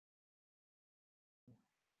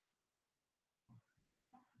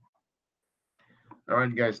All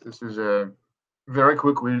right, guys, this is a very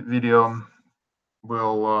quick video.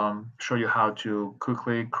 We'll show you how to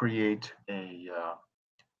quickly create a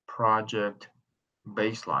project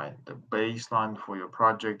baseline, the baseline for your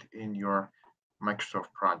project in your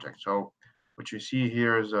Microsoft project. So what you see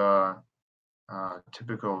here is a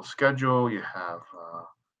typical schedule. You have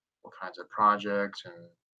all kinds of projects and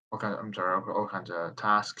all kinds of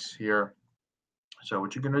tasks here. So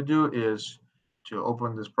what you're gonna do is to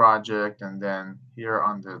open this project, and then here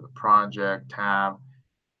under the project tab,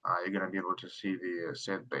 you're going to be able to see the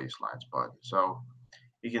set baselines button. So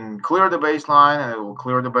you can clear the baseline, and it will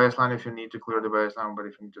clear the baseline if you need to clear the baseline. But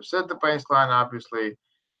if you need to set the baseline, obviously,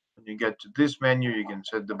 when you get to this menu, you can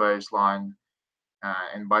set the baseline.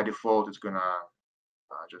 And by default, it's going to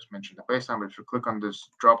just mention the baseline. But if you click on this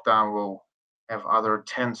drop down, we'll have other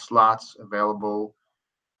 10 slots available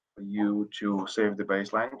for you to save the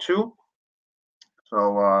baseline to.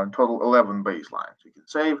 So total 11 baselines you can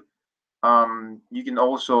save. You can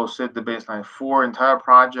also set the baseline for entire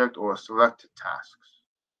project or selected tasks.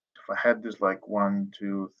 If I had this like 1,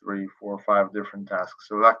 2, 3, 4, 5 different tasks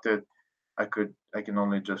selected, I can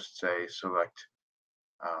only just say select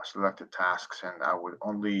selected tasks, and I would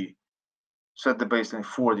only set the baseline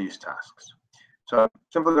for these tasks. So I'm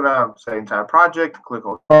simply gonna say entire project, click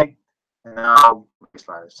OK, and now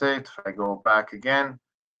baseline is saved. If I go back again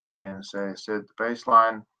and say set the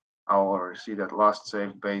baseline, I'll already see that last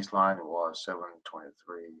saved baseline was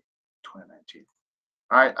 7/23/2019.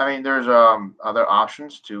 All right. I mean, there's other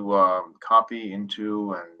options to copy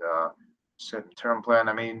into and set a term plan.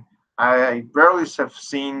 I mean, I rarely have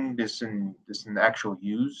seen this in actual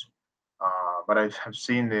use, but I have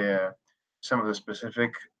seen the some of the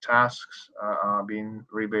specific tasks being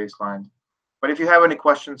rebaselined. But if you have any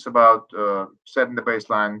questions about setting the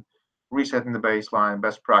baseline, resetting the baseline,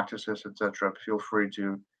 best practices, etc., feel free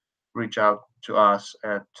to reach out to us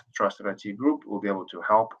at Trusted IT Group. We'll be able to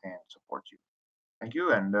help and support you. Thank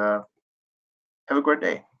you, and have a great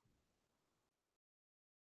day.